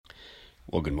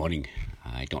Well, good morning.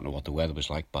 I don't know what the weather was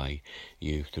like by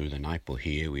you through the night, but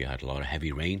here we had a lot of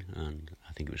heavy rain and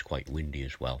I think it was quite windy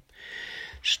as well.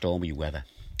 Stormy weather.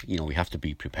 We have to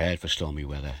be prepared for stormy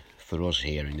weather. For us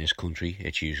here in this country,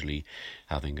 it's usually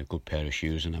having a good pair of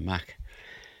shoes and a Mac.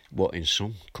 But in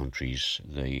some countries,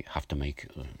 they have to make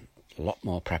a lot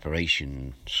more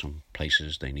preparation. Some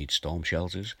places they need storm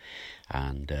shelters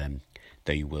and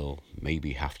they will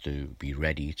maybe have to be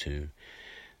ready to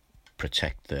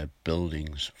protect their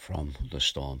buildings from the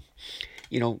storm.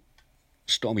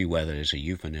 Stormy weather is a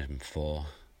euphemism for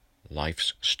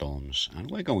life's storms,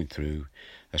 and we're going through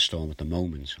a storm at the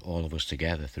moment, all of us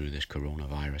together through this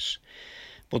coronavirus.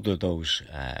 But there are those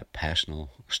personal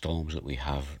storms that we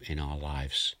have in our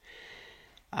lives.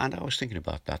 And I was thinking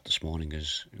about that this morning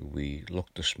as we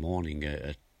looked this morning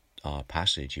at our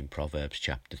passage in Proverbs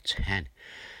chapter 10.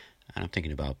 And I'm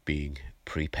thinking about being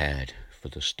prepared for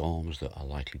the storms that are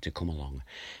likely to come along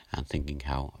and thinking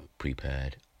how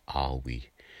prepared are we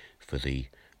for the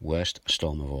worst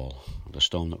storm of all, the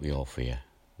storm that we all fear.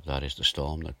 That is the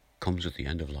storm that comes at the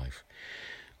end of life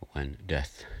when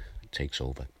death takes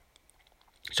over.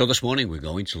 So this morning we're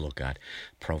going to look at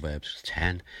Proverbs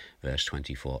 10 verse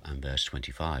 24 and verse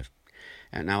 25.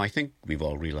 And now I think we've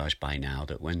all realised by now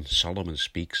that when Solomon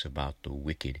speaks about the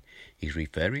wicked, he's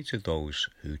referring to those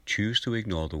who choose to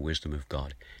ignore the wisdom of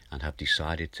God and have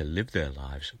decided to live their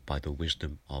lives by the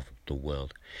wisdom of the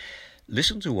world.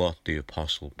 Listen to what the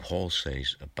Apostle Paul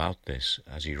says about this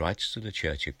as he writes to the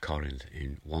church at Corinth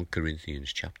in 1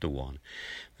 Corinthians chapter 1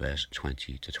 verse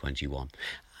 20 to 21.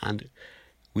 And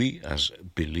we as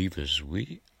believers,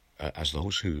 as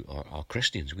those who are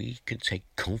Christians, we can take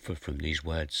comfort from these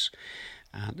words.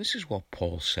 And this is what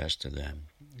Paul says to them.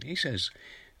 He says,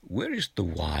 "Where is the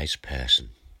wise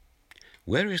person?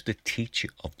 Where is the teacher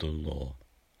of the law?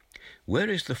 Where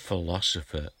is the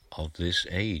philosopher of this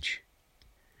age?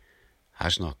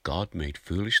 Has not God made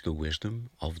foolish the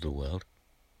wisdom of the world?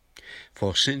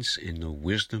 For since in the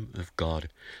wisdom of God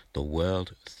the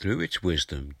world through its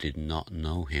wisdom did not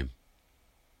know him,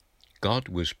 God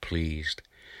was pleased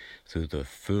through the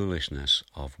foolishness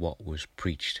of what was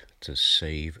preached to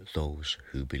save those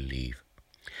who believe."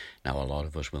 Now, a lot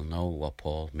of us will know what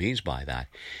Paul means by that,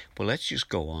 but let's just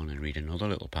go on and read another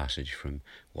little passage from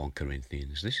 1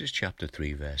 Corinthians. This is chapter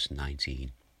 3, verse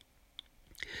 19.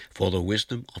 "For the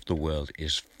wisdom of the world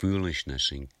is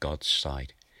foolishness in God's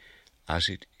sight, as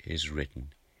it is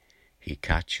written, He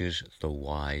catches the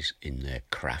wise in their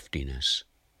craftiness."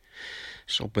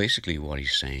 So basically what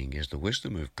he's saying is the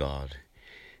wisdom of God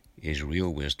is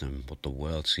real wisdom, but the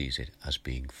world sees it as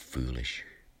being foolish.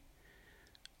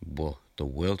 But the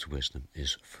world's wisdom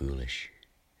is foolish,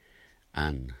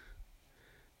 and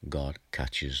God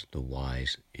catches the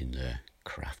wise in their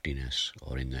craftiness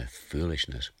or in their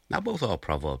foolishness. Now both our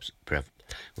proverbs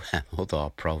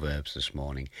this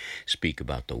morning speak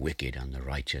about the wicked and the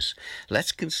righteous.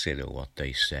 Let's consider what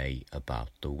they say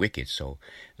about the wicked. So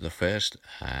the first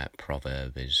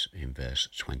proverb is in verse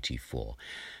 24.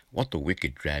 "What the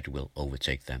wicked dread will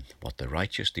overtake them. What the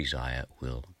righteous desire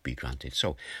will be granted."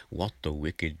 So what the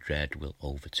wicked dread will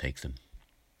overtake them.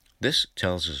 This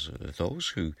tells us those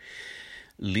who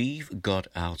leave God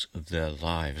out of their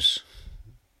lives,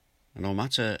 no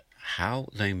matter how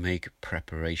they make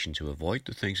preparation to avoid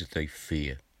the things that they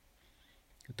fear,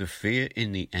 the fear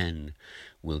in the end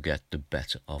will get the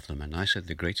better of them. And I said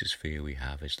the greatest fear we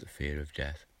have is the fear of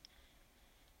death.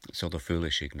 So the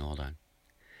foolish ignore that.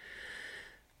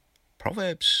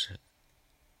 Proverbs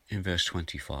in verse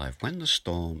 25, when the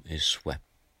storm has swept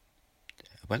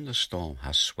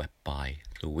by,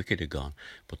 the wicked are gone,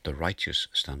 but the righteous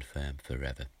stand firm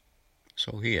forever.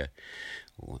 So here,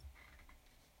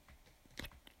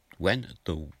 when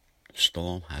the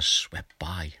storm has swept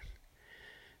by,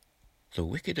 the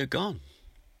wicked are gone.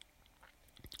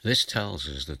 This tells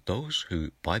us that those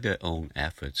who, by their own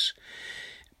efforts,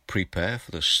 prepare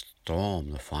for the storm,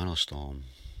 the final storm,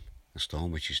 the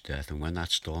storm which is death, and when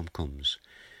that storm comes,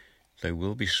 they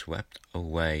will be swept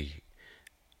away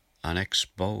and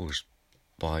exposed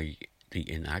by the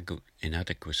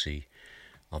inadequacy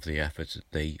of the efforts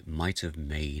that they might have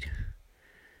made.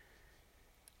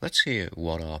 Let's hear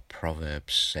what our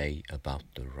proverbs say about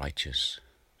the righteous.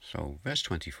 So, verse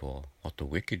 24, "What the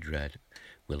wicked dread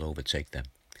will overtake them.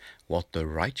 What the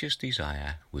righteous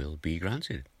desire will be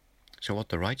granted." So what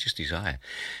the righteous desire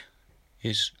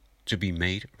is to be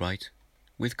made right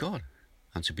with God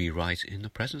and to be right in the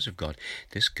presence of God.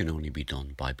 This can only be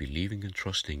done by believing and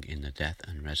trusting in the death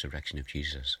and resurrection of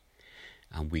Jesus.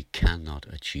 And we cannot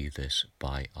achieve this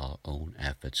by our own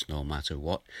efforts, no matter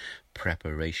what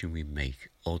preparation we make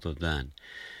other than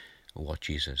what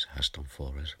Jesus has done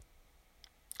for us.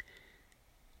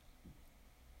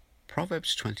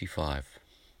 Proverbs 25.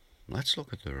 Let's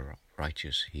look at the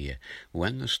righteous here.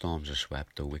 When the storms are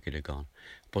swept, the wicked are gone,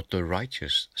 but the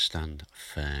righteous stand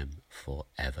firm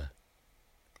forever.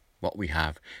 What we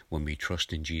have when we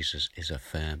trust in Jesus is a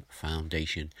firm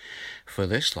foundation for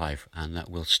this life, and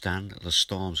that will stand the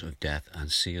storms of death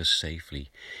and see us safely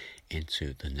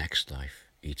into the next life,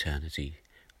 eternity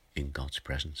in God's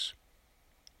presence.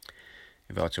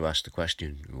 If I were to ask the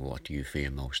question, what do you fear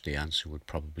most? The answer would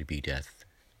probably be death.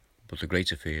 But the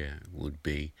greater fear would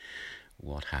be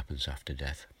what happens after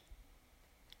death.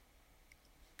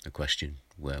 The question,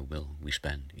 where will we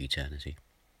spend eternity?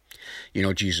 You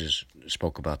know, Jesus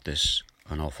spoke about this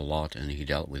an awful lot, and he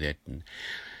dealt with it, and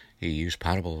he used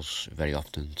parables very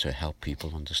often to help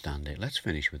people understand it. Let's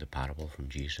finish with a parable from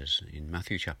Jesus in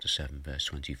Matthew chapter 7, verse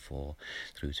 24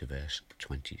 through to verse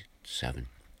 27.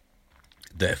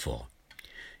 Therefore,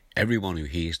 everyone who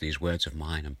hears these words of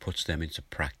mine and puts them into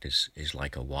practice is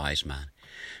like a wise man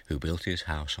who built his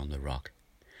house on the rock.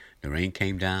 The rain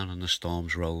came down and the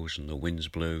storms rose and the winds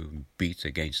blew and beat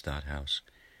against that house.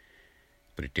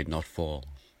 But it did not fall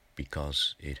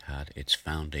because it had its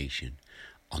foundation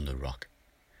on the rock.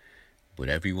 But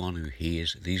everyone who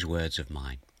hears these words of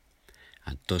mine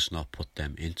and does not put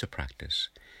them into practice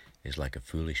is like a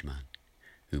foolish man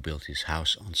who built his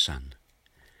house on sand.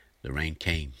 The rain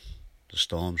came, the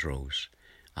storms rose,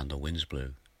 and the winds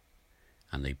blew,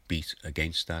 and they beat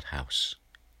against that house,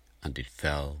 and it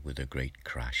fell with a great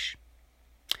crash.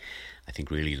 I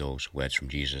think really those words from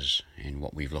Jesus in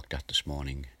what we've looked at this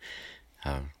morning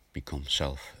have become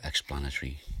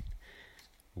self-explanatory.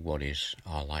 What is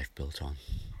our life built on?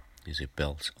 Is it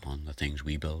built on the things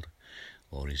we build,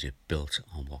 or is it built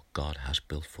on what God has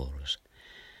built for us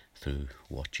through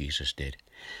what Jesus did?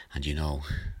 And you know,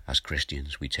 as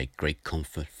Christians, we take great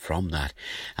comfort from that,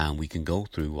 and we can go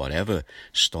through whatever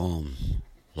storm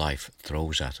life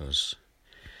throws at us,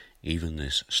 even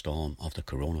this storm of the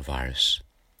coronavirus,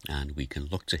 and we can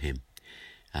look to him,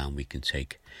 and we can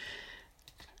take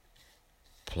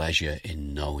pleasure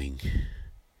in knowing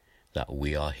that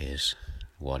we are his.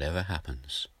 Whatever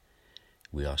happens,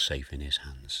 we are safe in his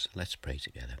hands. Let's pray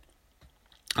together.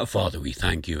 Oh, Father, we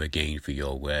thank you again for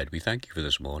your word. We thank you for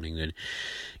this morning that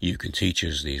you can teach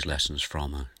us these lessons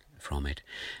from it.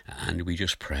 And we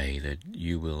just pray that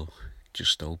you will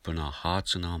just open our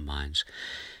hearts and our minds,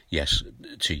 yes,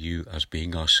 to you as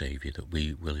being our Saviour, that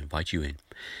we will invite you in.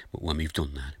 But when we've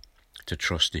done that, to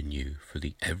trust in you for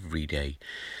the everyday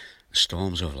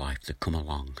storms of life that come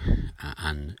along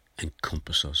and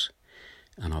encompass us.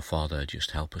 And our Father,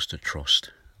 just help us to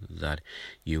trust that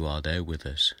you are there with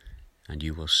us, and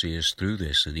you will see us through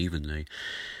this and even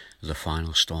the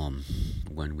final storm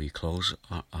when we close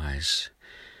our eyes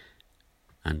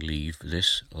and leave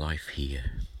this life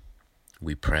here.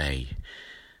 We pray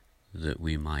that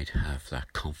we might have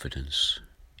that confidence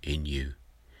in you,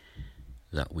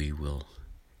 that we will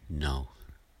know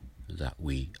that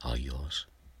we are yours.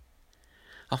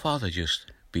 Our Father,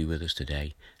 just be with us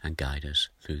today and guide us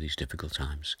through these difficult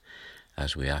times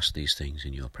as we ask these things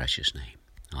in your precious name.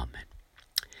 Amen.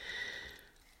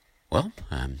 Well,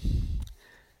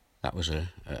 that was a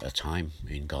time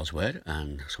in God's Word,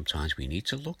 and sometimes we need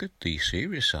to look at the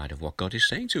serious side of what God is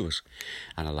saying to us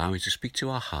and allow him to speak to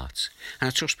our hearts. And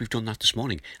I trust we've done that this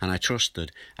morning, and I trust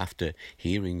that after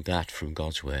hearing that from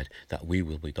God's Word, that we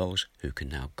will be those who can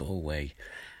now go away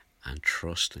and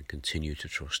trust and continue to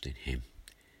trust in him.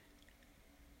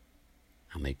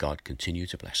 And may God continue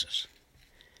to bless us.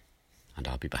 And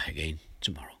I'll be back again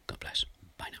tomorrow. God bless.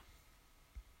 Bye now.